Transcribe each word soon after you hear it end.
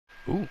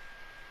Ooh,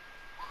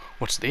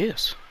 what's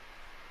this?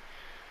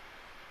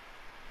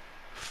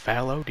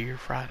 Fallow Deer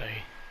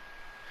Friday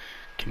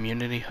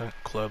Community Hunt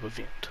Club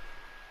event.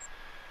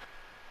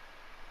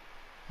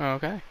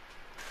 Okay.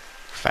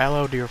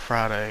 Fallow Deer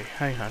Friday.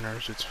 Hey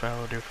hunters, it's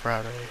Fallow Deer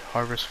Friday.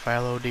 Harvest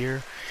fallow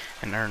deer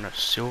and earn a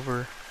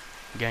silver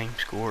game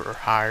score or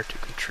higher to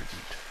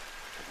contribute.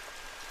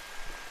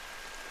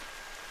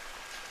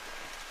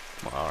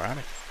 Well,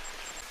 alrighty.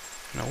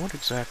 Now what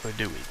exactly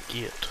do we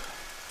get?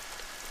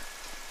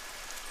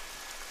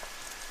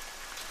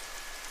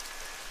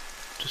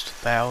 Just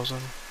 1,000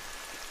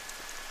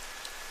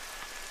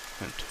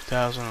 and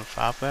 2,000 and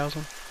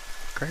 5,000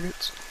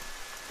 credits?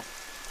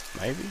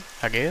 Maybe?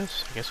 I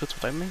guess that's what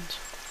that means.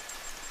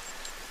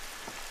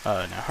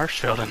 Now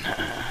Hirschfelden.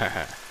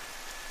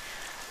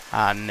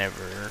 I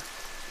never...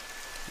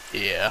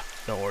 Yeah,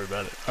 don't worry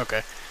about it.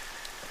 Okay.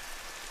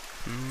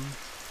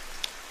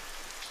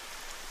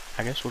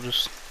 I guess we'll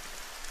just...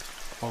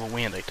 Well, the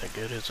wind ain't that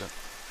good, is it?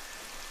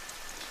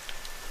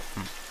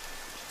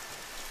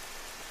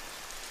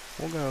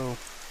 We'll go...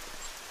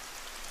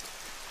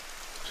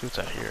 See what's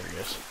out here, I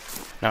guess.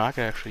 Now, I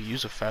could actually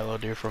use a fallow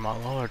deer for my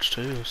lodge,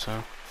 too,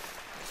 so...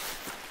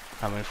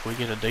 I mean, if we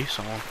get a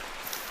decent one,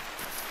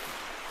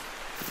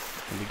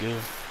 it'll be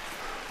good.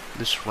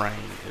 This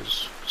rain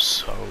is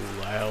so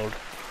loud.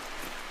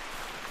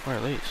 Where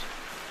are these?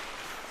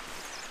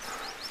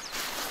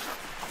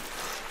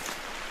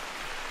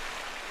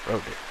 Roe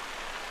deer.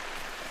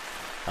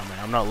 I mean,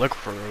 I'm not looking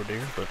for roe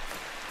deer, but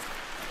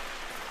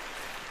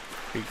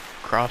if he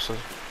crosses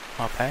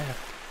my path,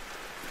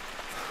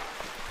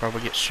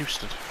 probably get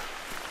shoosted.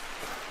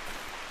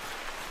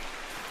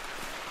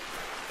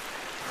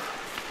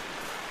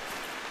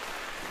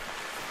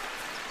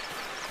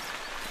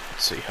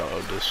 Let's see how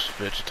old this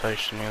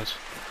vegetation is.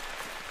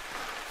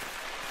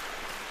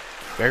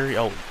 Very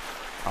old.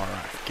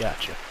 Alright,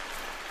 gotcha.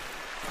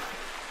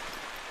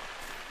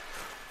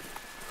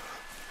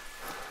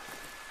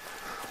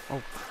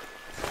 Oh.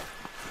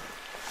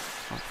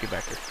 Oh, get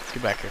back here.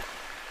 Get back here.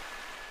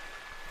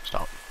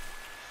 Stop.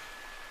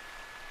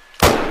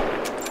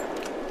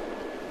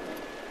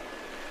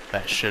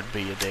 That should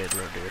be a dead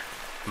roe deer.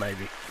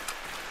 Maybe.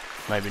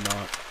 Maybe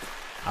not.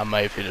 I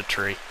may have hit a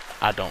tree.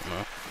 I don't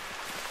know.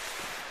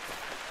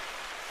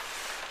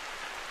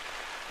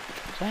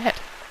 What's that?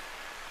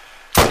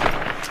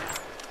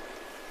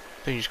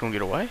 Think he's gonna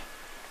get away?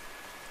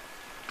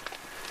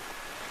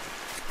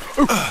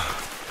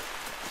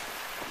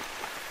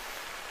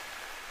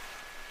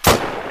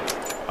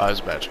 Oh, that's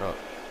a bad shot.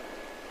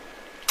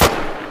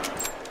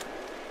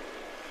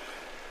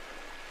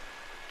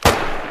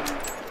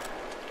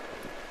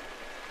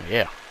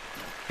 Yeah.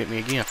 Hit me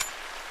again.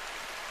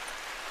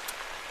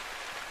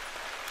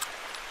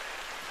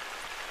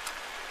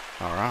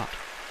 Alright.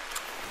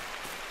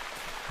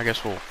 I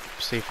guess we'll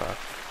see if I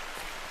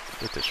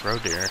get this roe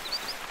deer.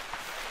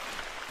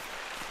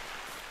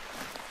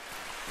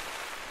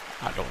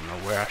 I don't know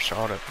where I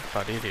shot it, if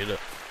I did hit it.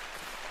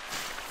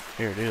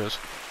 Here it is.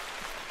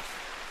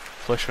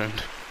 Flesh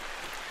wound.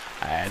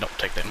 I don't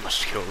take that much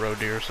to kill roe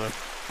deer, so.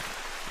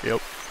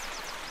 Yep.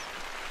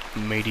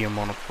 Medium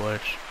on the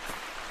flesh.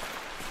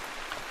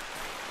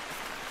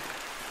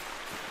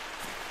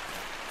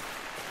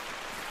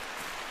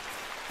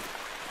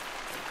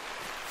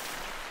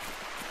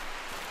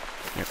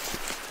 Yep.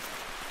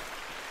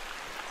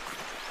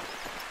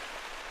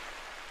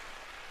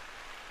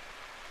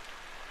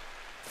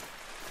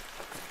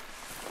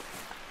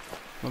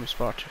 Let me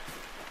spot you.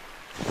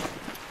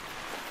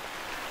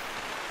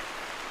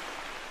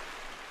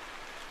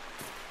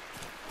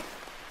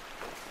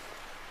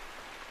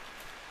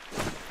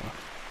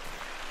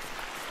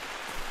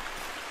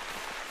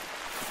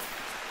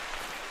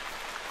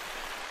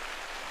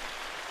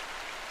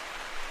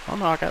 Oh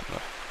no, I got the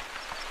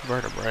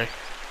vertebrae.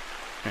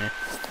 Yeah.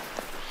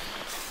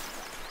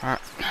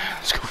 Alright,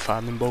 let's go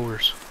find them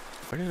boars.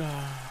 Where did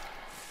I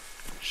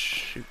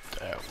shoot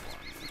that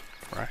one?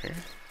 Right here?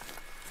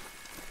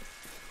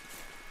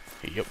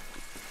 Yep.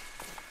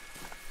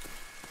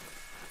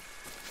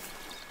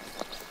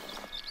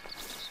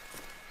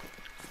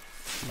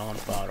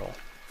 Non-bottle.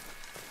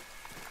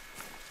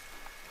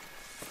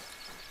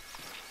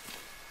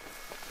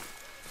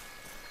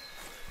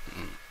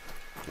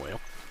 Well,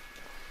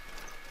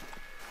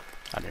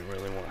 I didn't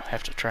really want to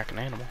have to track an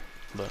animal,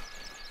 but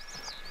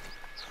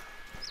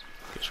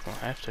guess we're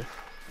gonna have to.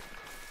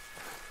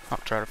 Oh,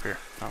 try it up here.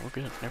 Oh, we're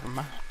good. Never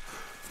mind.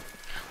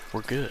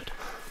 We're good.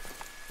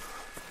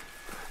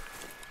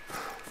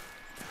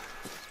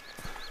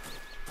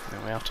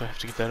 Then we also have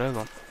to get that other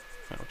one.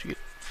 Why don't you get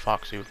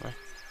foxy with me?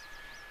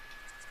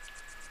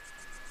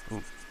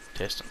 Ooh,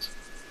 intestines.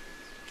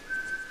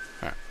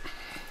 Alright.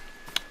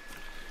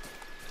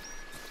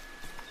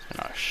 And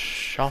I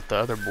shot the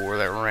other boar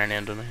that ran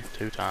into me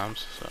 2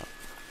 times, so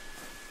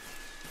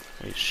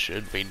he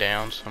should be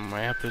down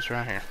somewhere. Yep, it's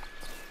right here.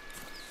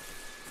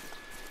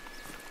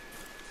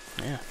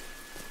 Yeah.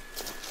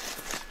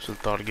 So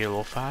thought I'd get a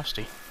little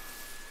feisty.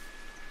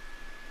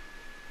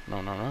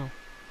 No, no, no.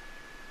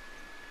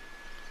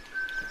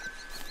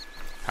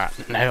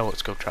 Alright, now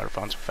let's go try to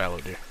find some fallow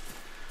deer.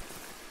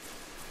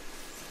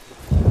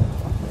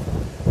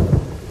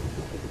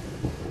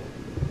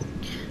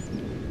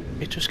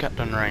 It just got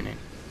done raining,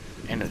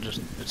 and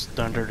it's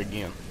thundered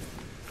again.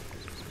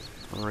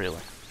 Really.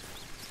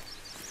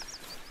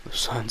 The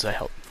sun's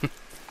out. And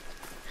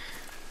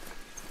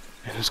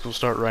it's gonna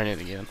start raining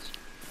again.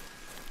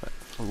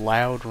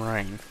 Loud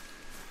rain.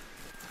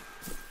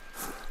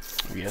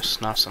 Yes,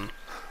 nice and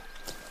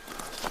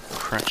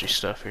crunchy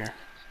stuff here.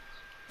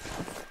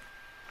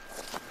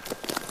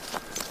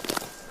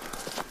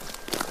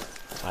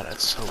 God,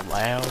 that's so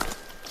loud.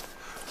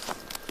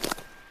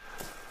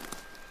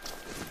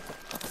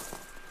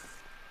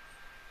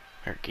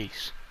 There are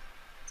geese.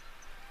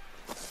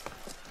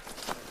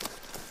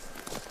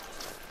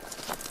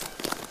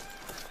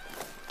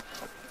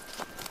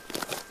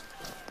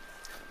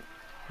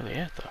 Where are they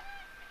at, though?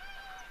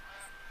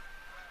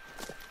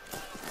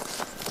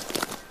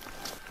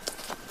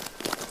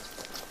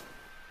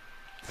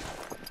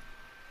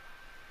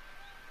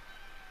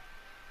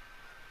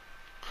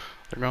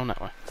 They're going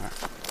that way. Alright.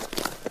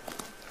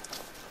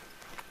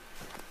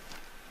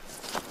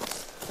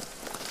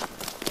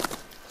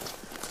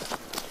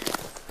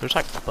 There's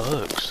like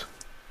bugs.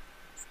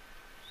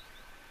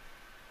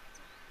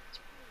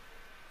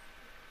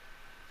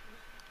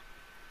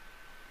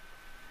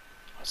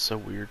 That's so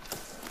weird.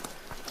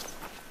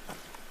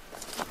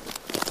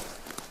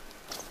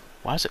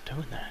 Why is it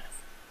doing that?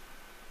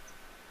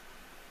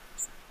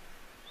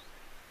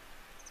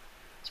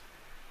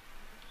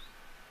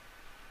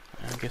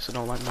 I guess it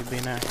don't like me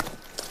being out here.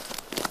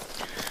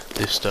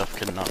 This stuff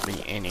could not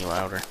be any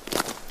louder.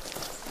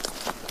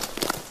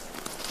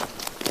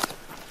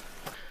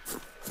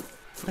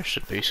 There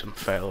should be some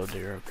fallow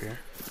deer up here.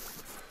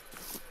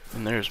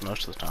 And there's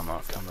most of the time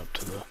I'll come up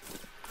to the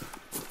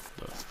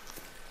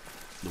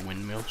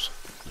windmills,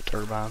 the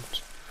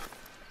turbines.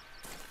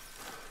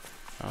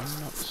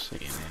 I'm not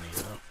seeing any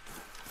though.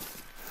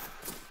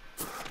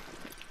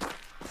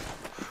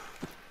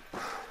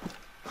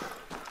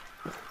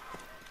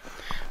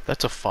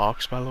 That's a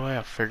fox, by the way.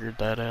 I figured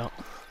that out.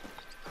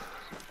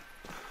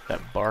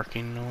 That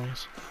barking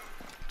noise.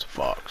 It's a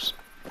fox.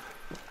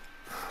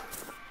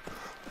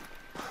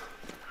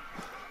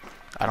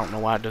 I don't know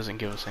why it doesn't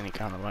give us any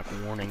kind of like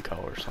warning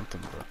call or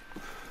something, but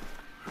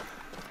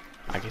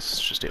I guess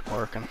it's just it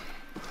barking.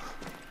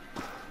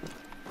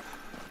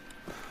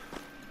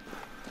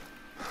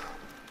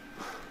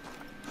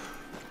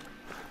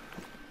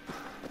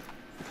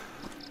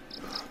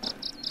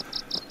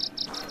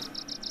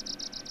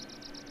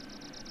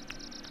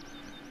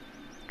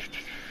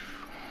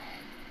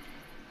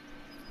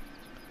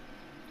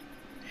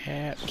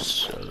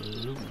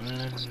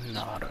 Absolutely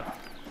nada.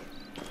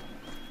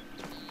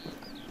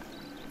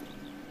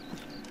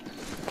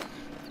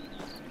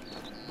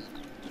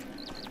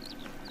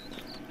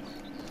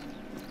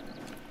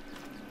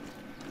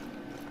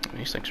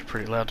 These things are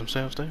pretty loud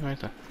themselves too,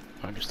 ain't they?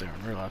 I guess they are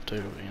in real life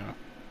too, but, you know.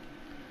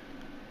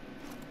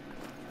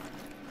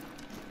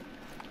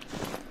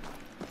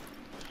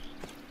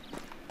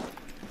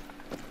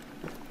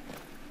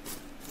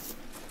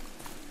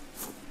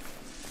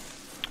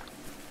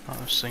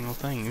 Not a single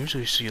thing.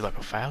 Usually you see like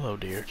a fallow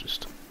deer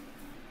just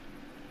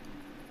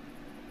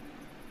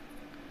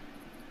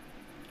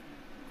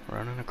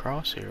running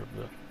across here,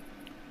 but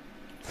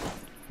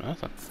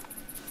nothing.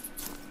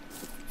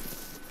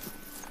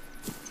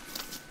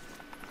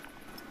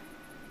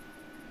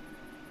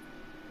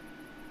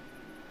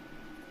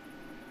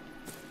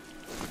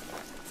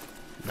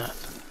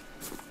 Nothing.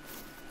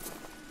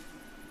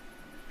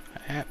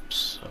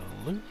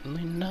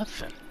 Absolutely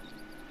nothing.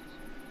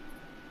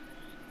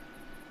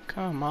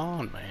 Come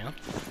on, man.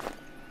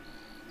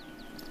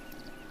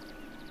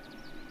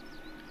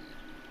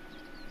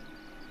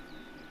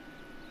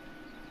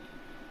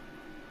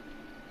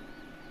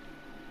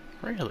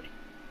 Really?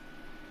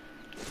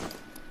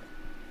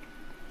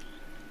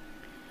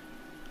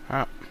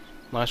 Alright,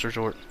 last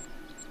resort.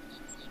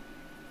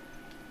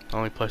 The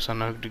only place I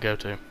know to go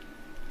to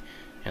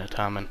in a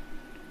time of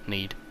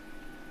need.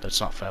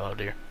 That's not fallow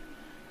deer.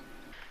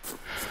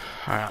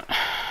 Alright,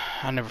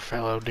 I never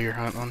fallow deer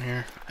hunt on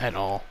here at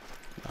all.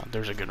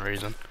 There's a good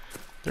reason.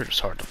 They're just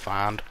hard to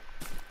find.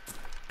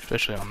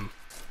 Especially on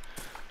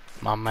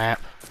my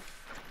map.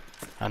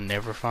 I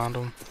never find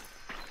them.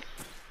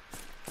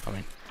 I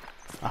mean,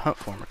 I hunt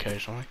for them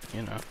occasionally,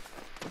 you know.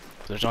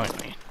 But there's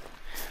only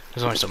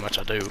so much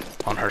I do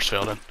on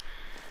Hirschfelden.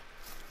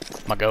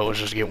 My goal is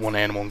just to get one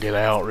animal and get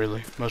out,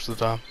 really, most of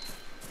the time.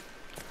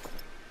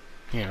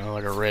 You know,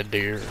 like a red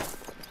deer or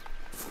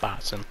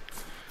bison.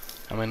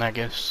 I mean, I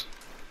guess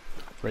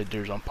red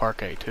deer's on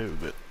parquet too,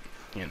 but,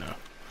 you know,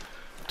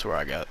 that's where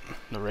I got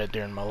the red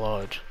deer in my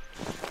lodge.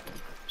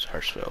 It's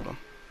Hirschfelden.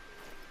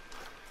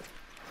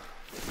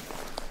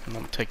 And I'm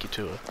gonna take you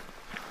to a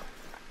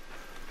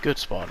good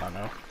spot, I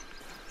know.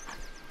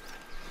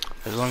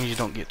 As long as you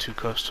don't get too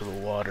close to the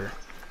water.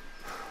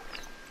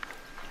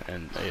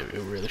 And it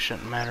really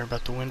shouldn't matter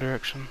about the wind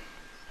direction.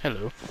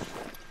 Hello.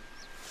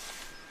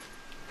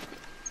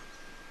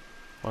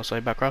 What'll say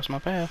about crossing my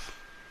path?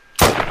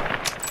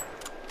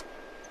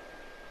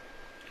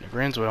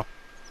 Never ends well.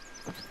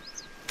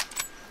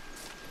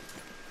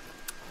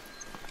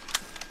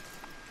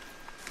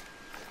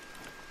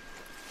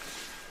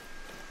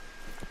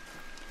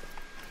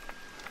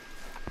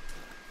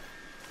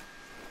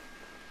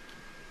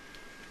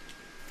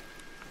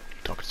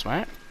 Talking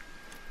smack.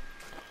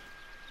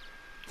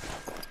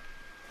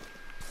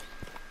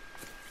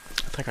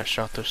 I think I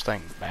shot this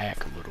thing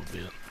back a little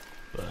bit,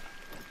 but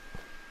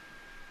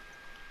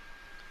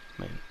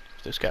I mean,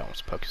 if this guy wants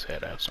to poke his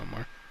head out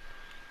somewhere.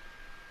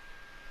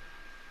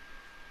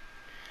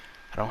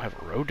 I don't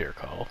have a roe deer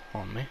call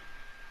on me,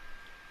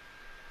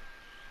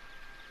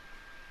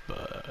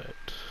 but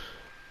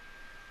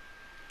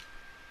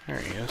there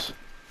he is.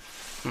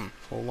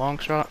 Little long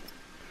shot.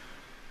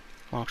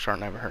 Long shot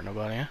never hurt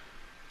nobody, huh?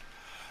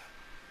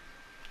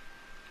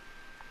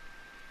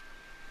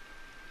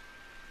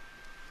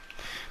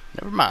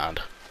 Never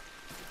mind.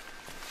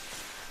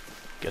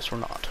 Guess we're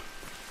not.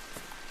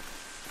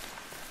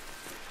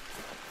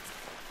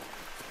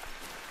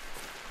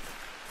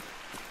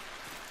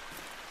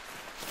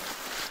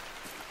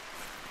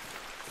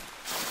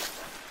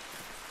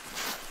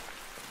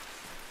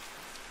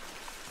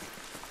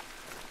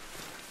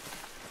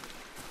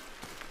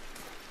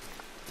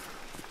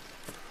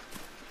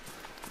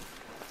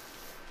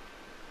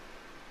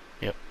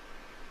 Yep.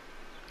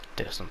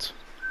 Distance.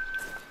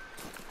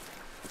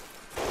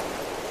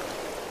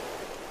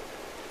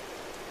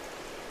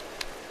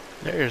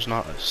 There's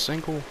not a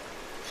single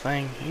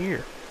thing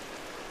here.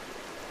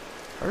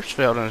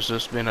 Hirschfelden has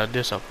just been a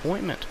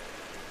disappointment.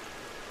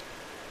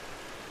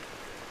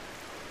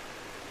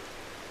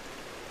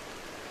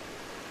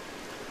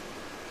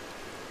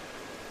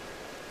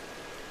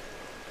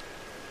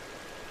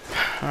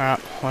 Alright,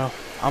 well,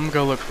 I'm gonna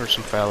go look for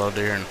some fallow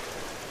deer, and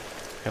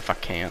if I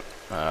can't,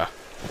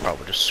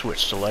 probably just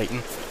switch to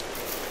Layton.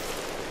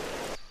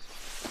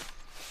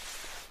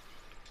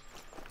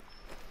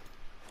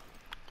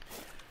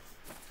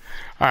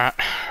 Alright,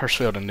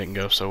 Hirschfelden didn't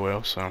go so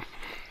well, so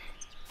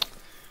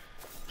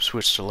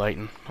switch to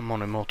Layton. I'm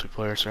on a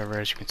multiplayer server,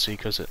 as you can see,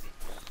 because it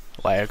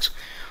lags.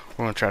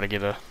 We're going to try to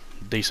get a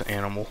decent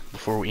animal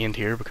before we end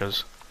here,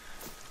 because,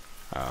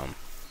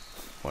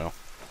 well,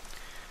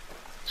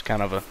 it's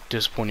kind of a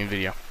disappointing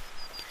video.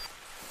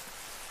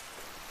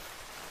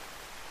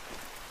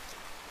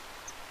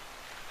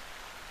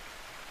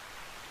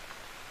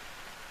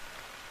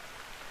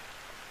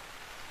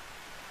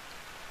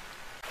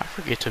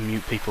 I forget to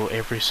mute people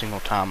every single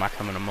time I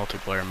come in a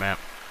multiplayer map.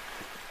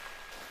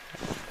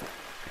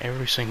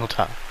 Every single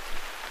time.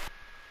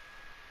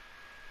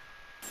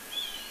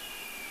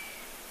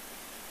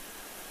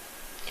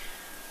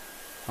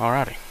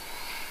 Alrighty.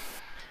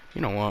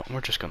 You know what?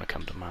 We're just gonna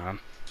come to mine,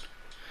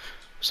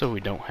 so we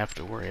don't have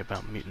to worry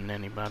about muting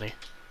anybody.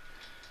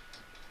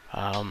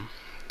 Let's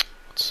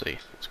see.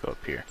 Let's go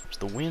up here. Is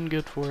the wind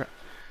good for it?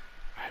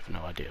 I have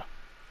no idea.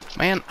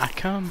 Man, I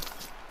come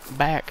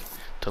back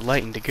to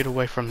Layton to get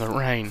away from the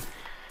rain,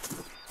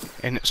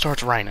 and it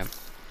starts raining.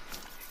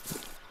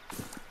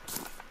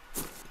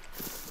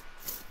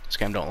 This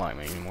game don't like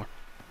me anymore.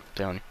 I'm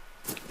telling you.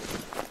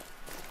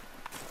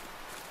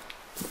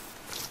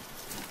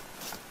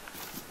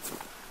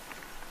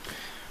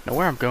 Now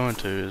where I'm going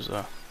to is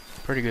a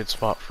pretty good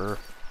spot for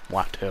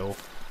whitetail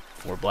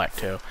or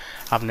blacktail.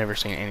 I've never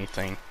seen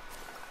anything.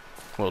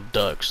 Well,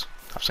 ducks.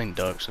 I've seen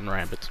ducks and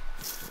rabbits.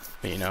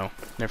 But, you know,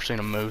 never seen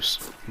a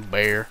moose,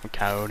 bear, a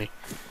coyote.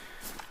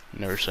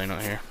 Never seen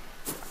it here.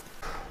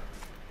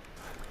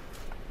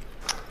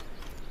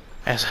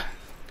 As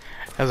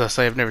I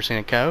say, I've never seen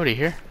a coyote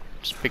here.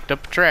 Just picked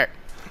up a track.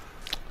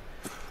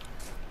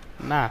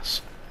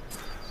 Nice.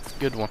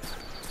 Good one.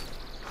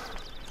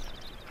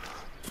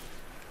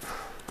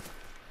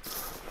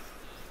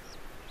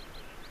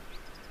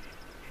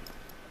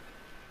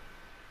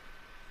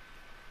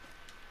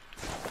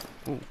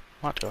 Ooh,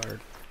 white guard.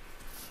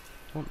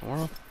 What in the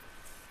world?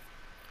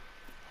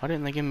 Why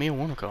didn't they give me a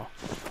warning call?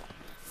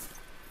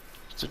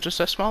 Is it just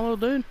that small little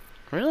dude?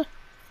 Really?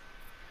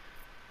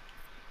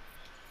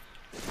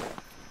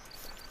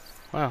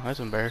 Wow,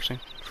 that's embarrassing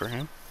for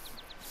him.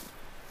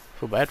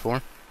 Feel bad for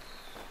him.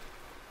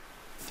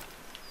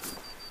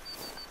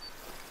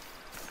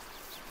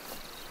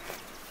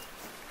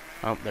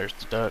 Oh, there's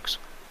the ducks.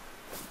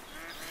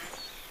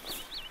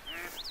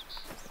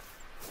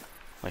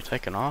 They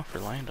taking off or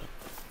landing?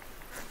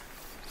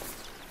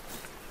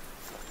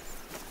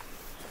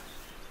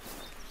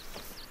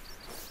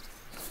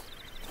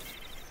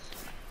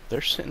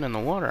 They're sitting in the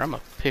water. I'm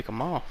gonna pick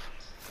them off.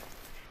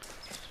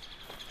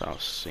 If I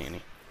don't see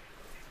any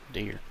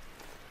deer.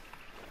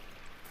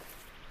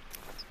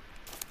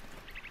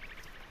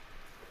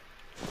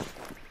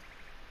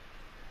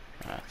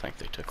 I think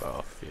they took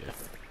off, yeah.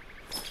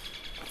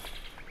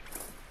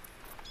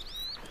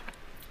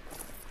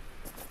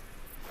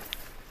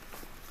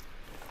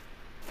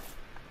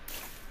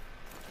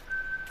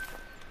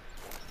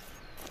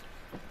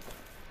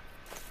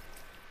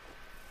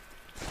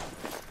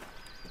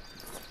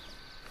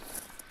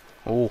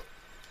 Oh.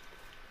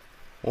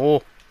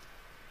 Oh.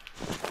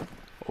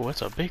 Oh,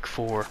 that's a big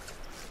four.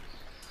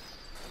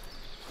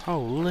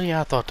 Holy,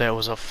 I thought that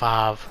was a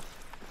 5.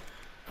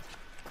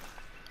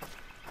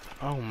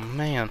 Oh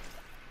man.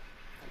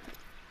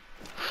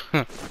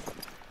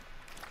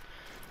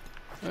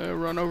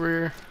 Run over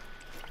here.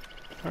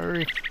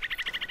 Hurry.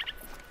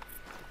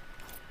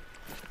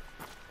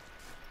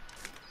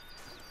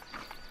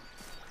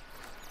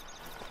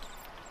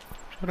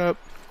 Shut up.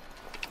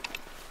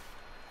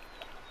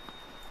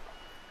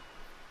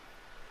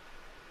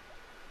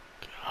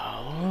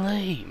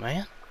 Golly,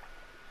 man.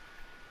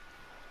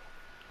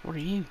 What are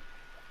you?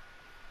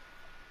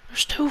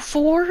 There's 2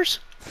 4s?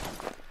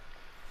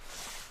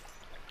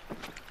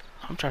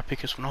 I'm trying to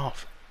pick this one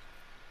off.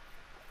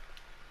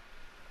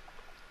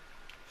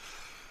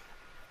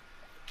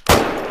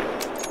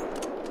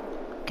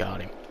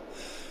 Got him.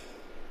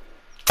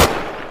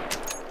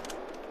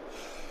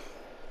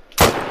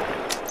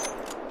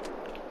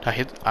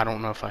 I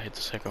don't know if I hit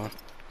the second one.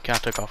 Kinda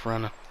took off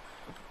running.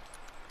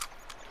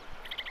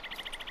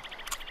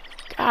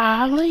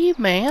 Golly,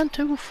 man,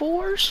 2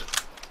 4s?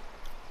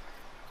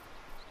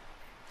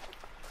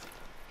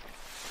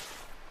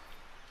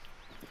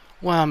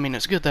 Well, I mean,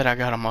 it's good that I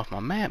got them off my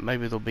map.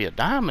 Maybe there'll be a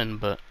diamond,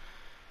 but...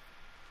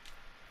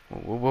 Whoa,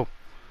 whoa, whoa.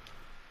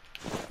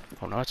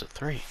 Oh, no, it's a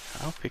 3.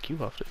 I'll pick you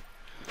off it.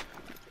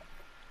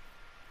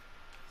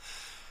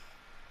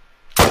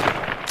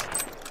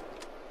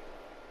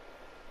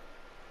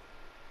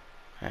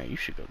 Hey, you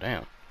should go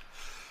down.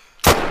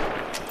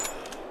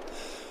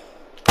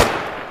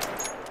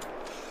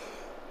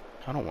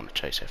 I don't want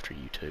to chase after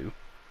you two.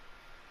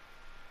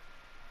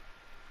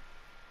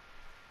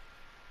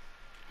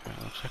 Well,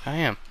 looks like I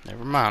am.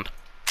 Never mind.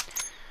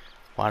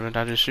 Why did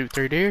I just shoot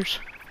 3 deers?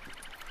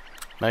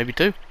 Maybe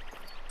 2.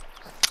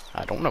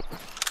 I don't know.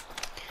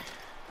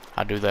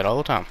 I do that all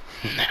the time.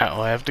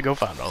 Now I have to go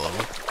find all of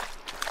them.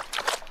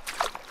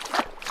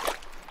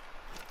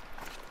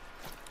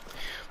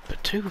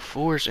 But 2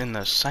 4s in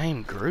the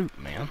same group,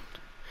 man.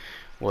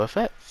 Well, if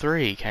that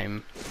 3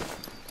 came...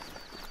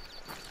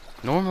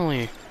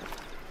 Normally,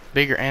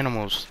 bigger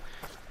animals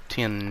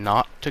tend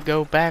not to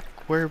go back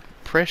where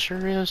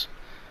pressure is.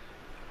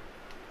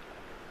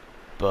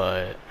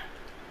 But...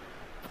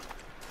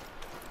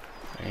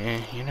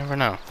 you never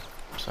know.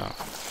 So...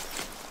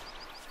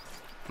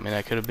 I mean,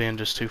 that could have been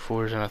just 2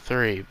 4s and a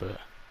 3,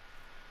 but...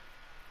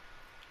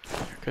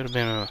 There could have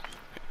been a...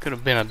 It could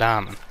have been a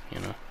diamond, you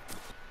know.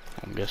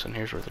 I'm guessing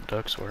here's where the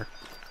ducks were.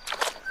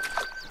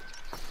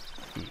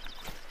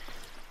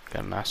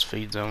 Got a nice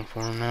feed zone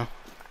for them now.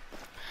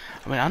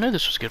 I mean, I knew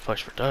this was a good place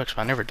for ducks,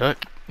 but I never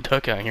duck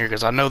out here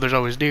because I know there's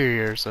always deer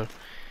here, so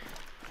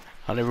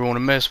I never want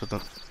to mess with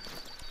them.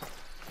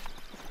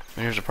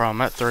 And here's the problem: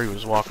 that 3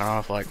 was walking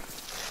off like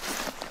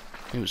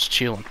he was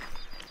chilling.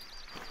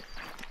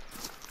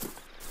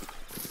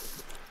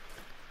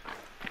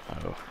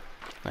 Oh,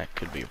 that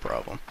could be a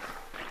problem.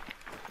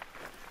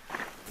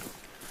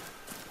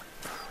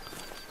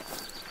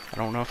 I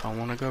don't know if I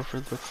want to go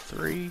for the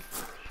 3.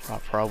 I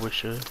probably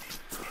should.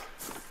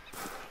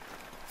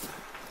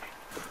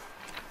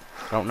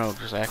 I don't know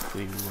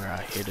exactly where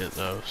I hit it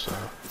though, so...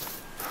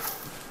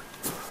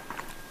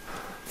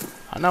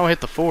 I know I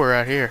hit the 4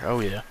 right here. Oh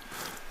yeah.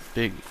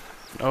 Big...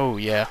 Oh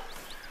yeah.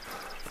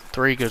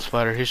 3 good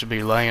splatter. He should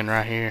be laying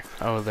right here.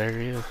 Oh, there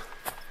he is.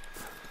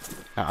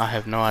 Now, I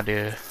have no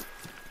idea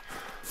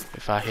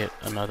if I hit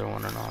another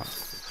one or not.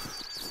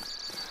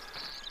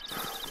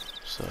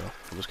 So,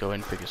 let's go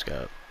ahead and pick this guy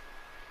up.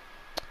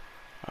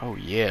 Oh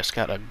yes,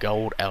 got a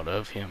gold out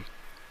of him.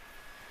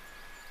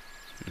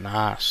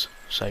 Nice.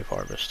 Safe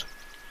harvest.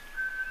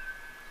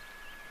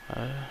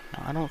 No,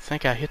 I don't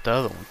think I hit the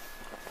other one.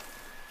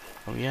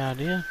 Oh yeah, I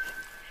did.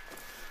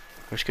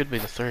 Which could be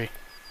the 3.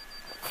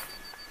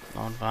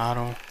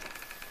 Non-vital.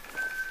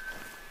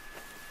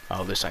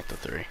 Oh, this ain't the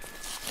 3.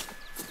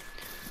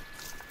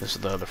 This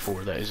is the other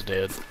 4 that is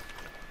dead.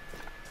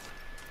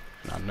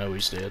 And I know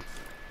he's dead.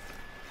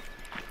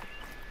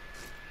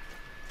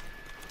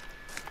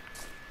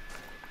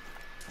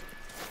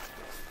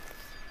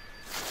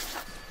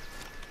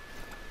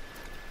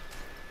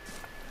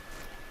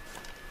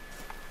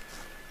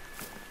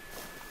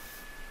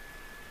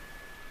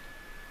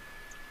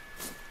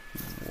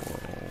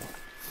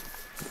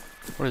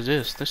 What is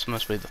this? This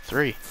must be the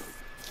 3.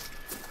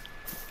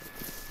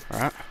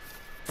 Right?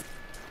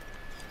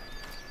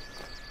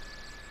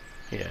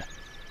 Yeah.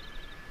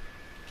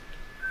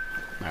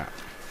 Alright.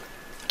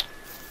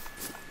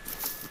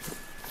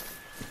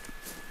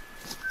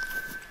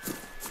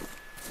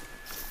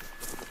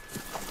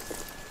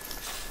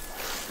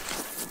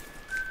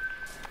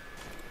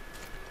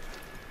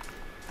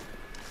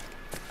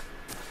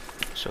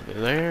 So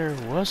there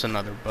was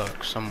another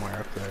buck somewhere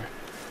up there.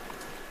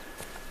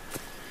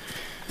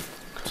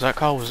 That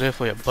call was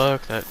definitely a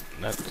buck.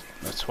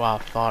 That's why I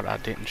thought I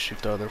didn't shoot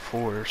the other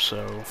 4.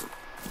 So,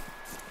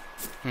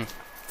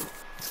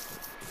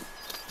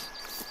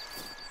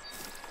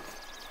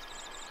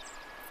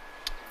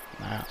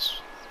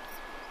 nice.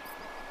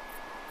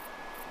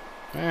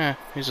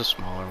 He's a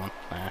smaller one.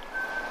 Nah,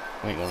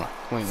 we ain't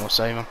gonna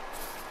save him.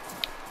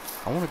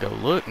 I want to go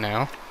look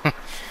now,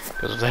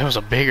 because if that was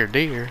a bigger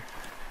deer,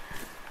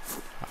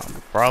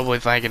 Probably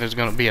thinking it's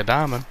gonna be a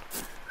diamond.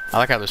 I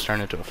like how this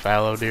turned into a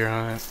fallow deer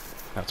hunt.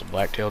 That's a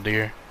black-tailed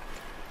deer.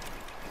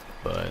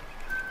 But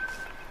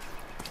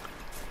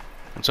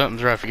when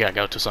something's rough, you gotta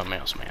go to something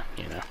else, man.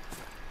 You know.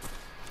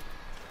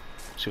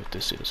 See what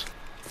this is.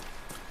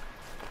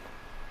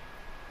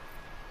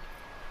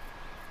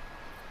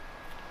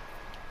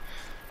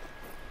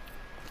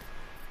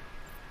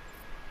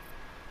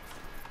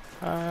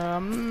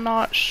 I'm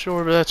not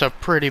sure, but that's a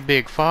pretty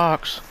big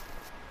fox.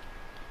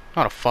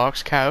 Not a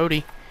fox,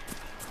 coyote.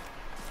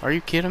 Are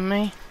you kidding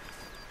me?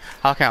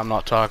 How come I'm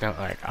not talking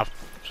like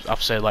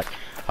I've said like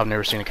I've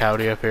never seen a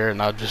coyote up here,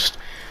 and I just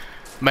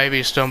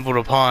maybe stumbled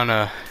upon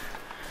a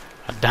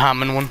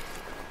diamond one.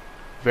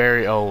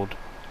 Very old.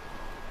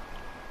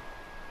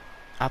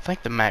 I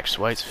think the max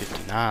weight's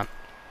 59.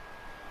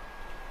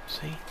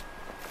 See?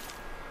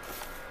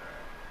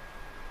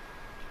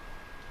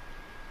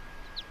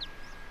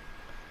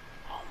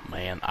 Oh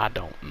man, I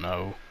don't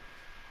know.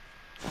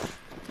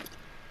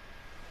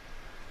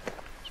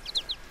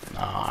 No,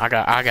 I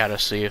gotta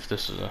see if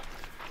this is a.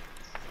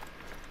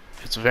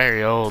 It's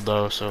very old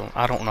though, so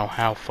I don't know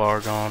how far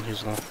gone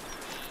he's going.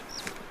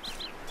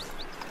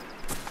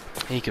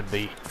 He could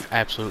be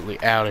absolutely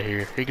out of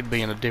here. He could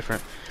be in a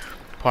different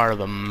part of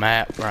the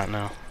map right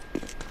now.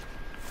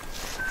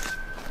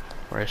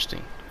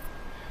 Resting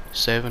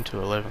 7 to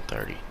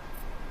 11:30.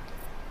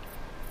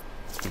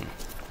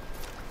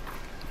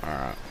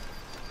 Alright.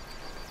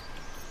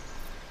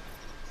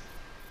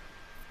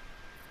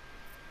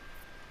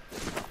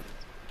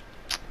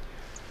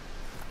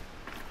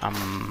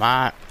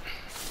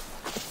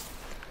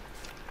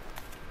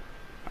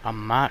 I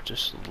might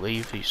just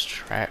leave these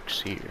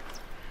tracks here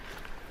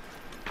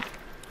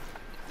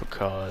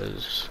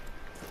because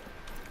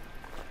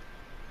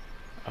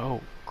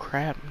oh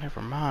crap,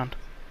 never mind.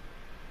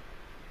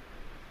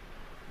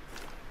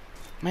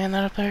 Man,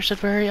 that up there said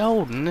very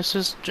old, and this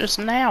is just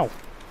now.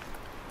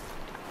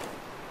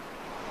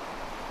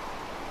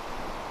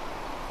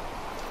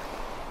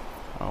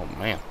 Oh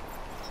man.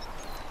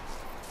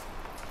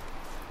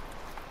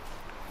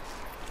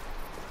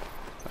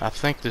 I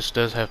think this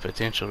does have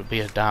potential to be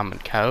a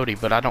diamond coyote,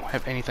 but I don't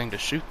have anything to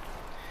shoot.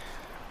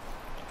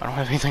 I don't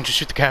have anything to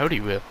shoot the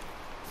coyote with.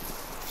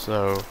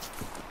 So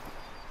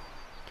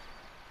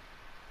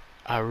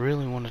I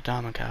really want a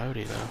diamond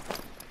coyote though.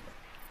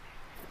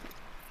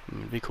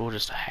 It'd be cool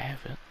just to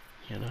have it,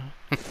 you know.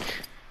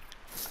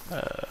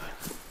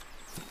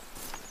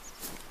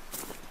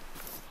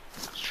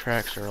 These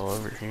tracks are all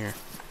over here.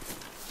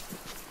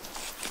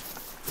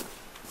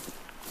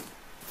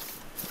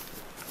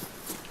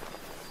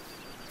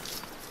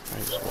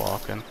 He's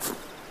walking.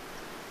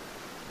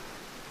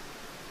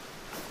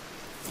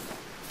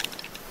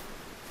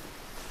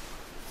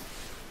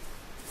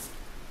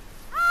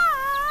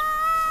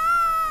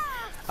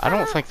 I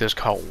don't think this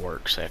call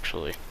works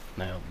actually.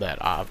 Now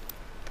that I've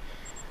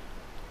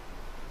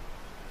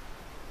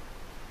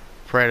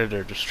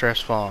Predator distress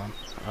fawn.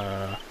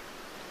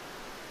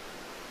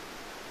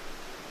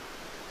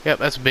 Yep,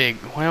 that's big.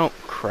 Well,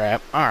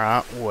 crap.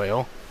 Alright,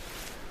 well.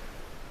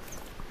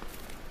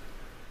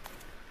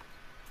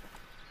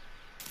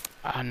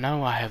 I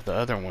know I have the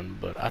other one,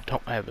 but I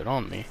don't have it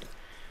on me.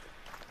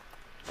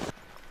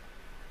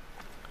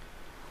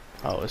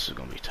 Oh, this is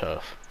gonna be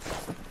tough.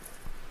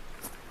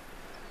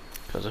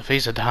 Because if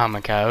he's a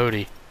diamond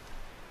coyote,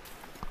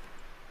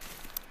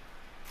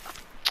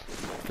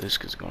 this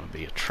is gonna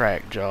be a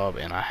track job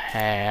and a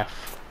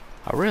half.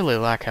 I really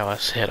like how I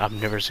said I've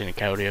never seen a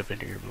coyote up in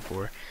here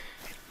before.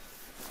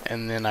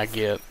 And then I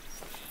get,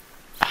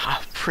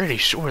 I'm pretty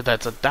sure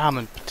that's a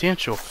diamond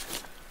potential.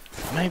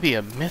 Maybe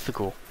a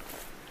mythical.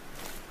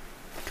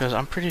 Because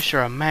I'm pretty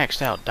sure a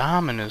maxed out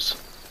diamond is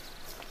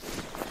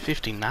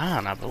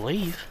 59, I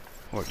believe.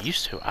 Or it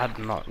used to.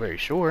 I'm not very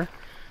sure.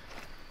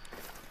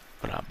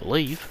 But I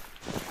believe.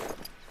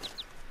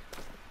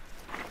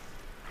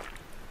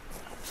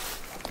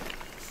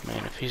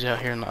 Man, if he's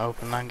out here in the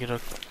open, I can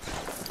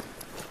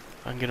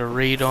get a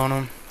read on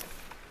him.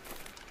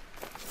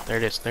 There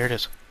it is. There it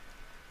is.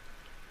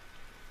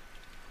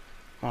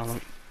 Come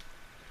on,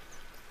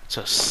 it's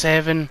a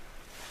 7.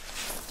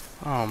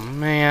 Oh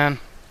man.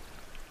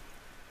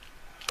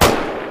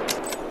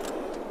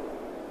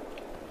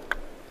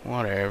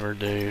 Whatever,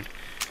 dude.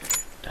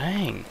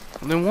 Dang.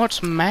 Then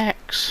what's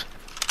max?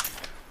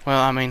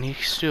 Well, I mean, he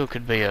still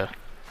could be a...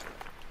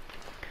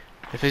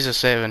 If he's a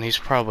 7, he's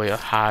probably a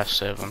high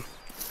 7.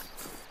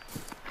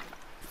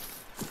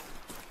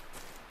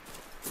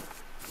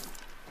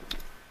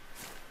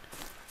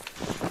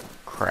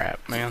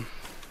 Crap, man.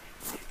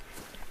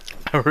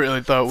 I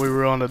really thought we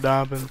were on a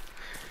diamond.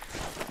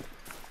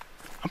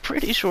 I'm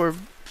pretty sure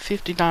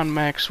 59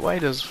 max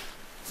weight is...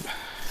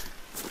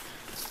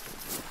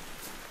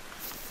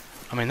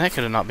 I mean, that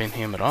could have not been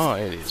him at all.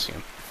 It is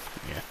him.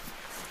 Yeah.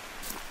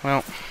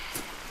 Well.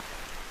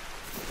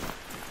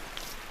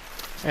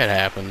 It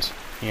happens,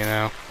 you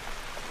know.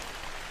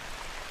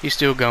 He's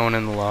still going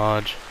in the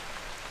lodge.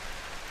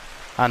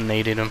 I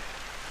needed him.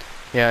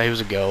 Yeah, he was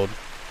a gold.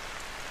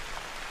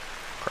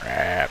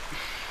 Crap.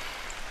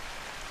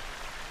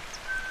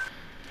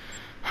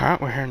 Alright,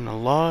 we're here in the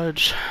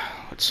lodge.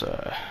 Let's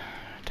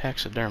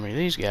taxidermy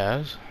these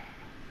guys.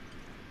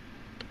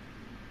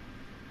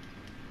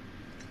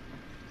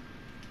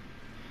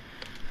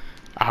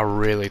 I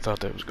really thought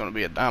that was gonna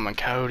be a diamond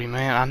coyote,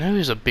 man. I knew he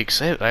was a big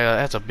 7.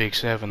 That's a big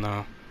 7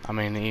 though. I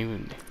mean,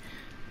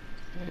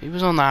 he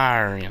was on the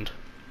higher end.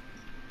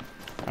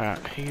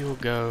 Alright, he'll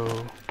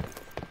go.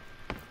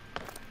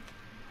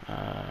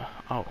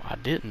 Oh, I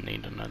didn't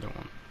need another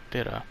one,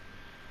 did I?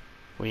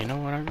 Well, you know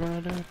what I'm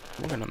gonna do?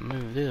 We're gonna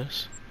move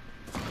this.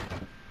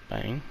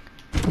 Bang.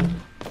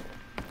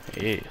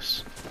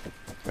 Yes.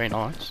 Very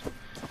nice.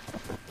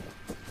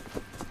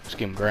 Let's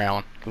get him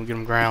ground. Can we get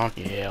him ground?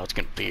 Yeah, let's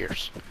get him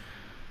fierce.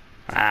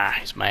 Ah,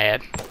 he's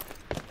mad.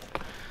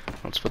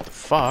 Let's put the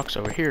fox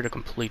over here to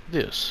complete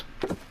this.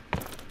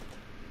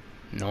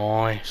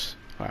 Nice.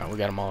 Alright, we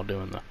got them all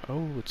doing the...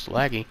 Oh, it's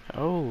laggy.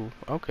 Oh,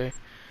 okay.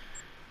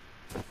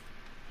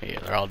 Yeah,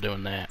 they're all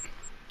doing that.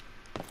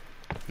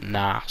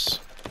 Nice.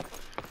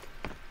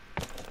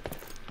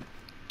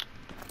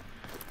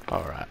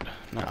 Alright.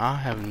 Now, I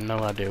have no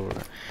idea where...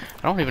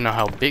 I don't even know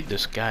how big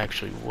this guy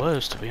actually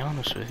was, to be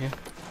honest with you.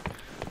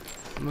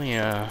 Let me,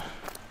 I'll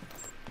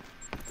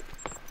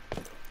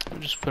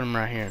just put him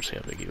right here and see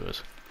how big he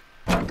was.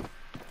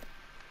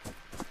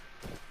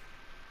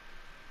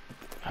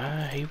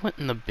 He went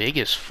in the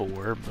biggest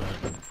 4,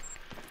 but...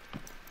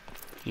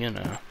 You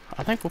know.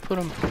 I think we'll put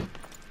him...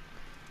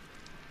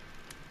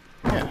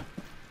 Yeah.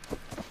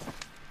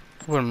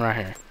 Put him right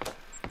here.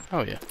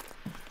 Oh, yeah.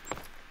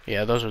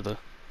 Yeah, those are the...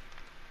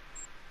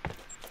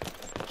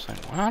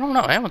 Well, I don't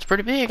know. That one's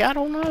pretty big. I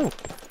don't know.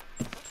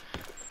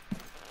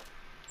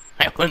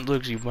 That one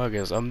looks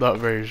humongous. I'm not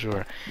very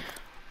sure.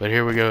 But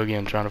here we go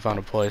again, trying to find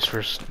a place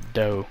for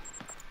doe.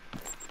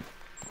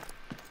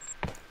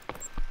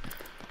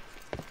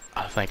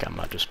 I think I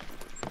might just...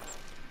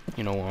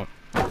 You know what?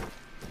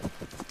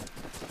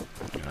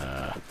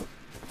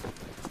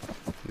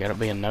 Gotta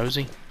be a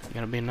nosy. You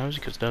gotta be a nosy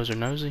because does are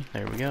nosy.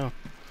 There we go.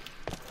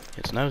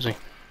 It's nosy.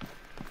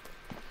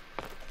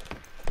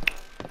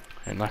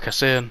 And like I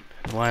said in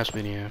the last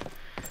video,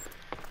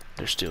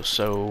 there's still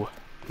so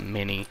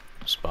many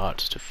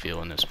spots to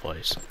fill in this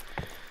place.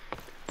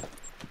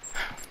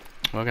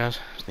 Well guys,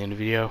 it's the end of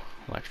the video.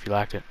 Like if you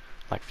liked it,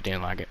 like if you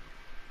didn't like it.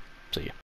 See ya.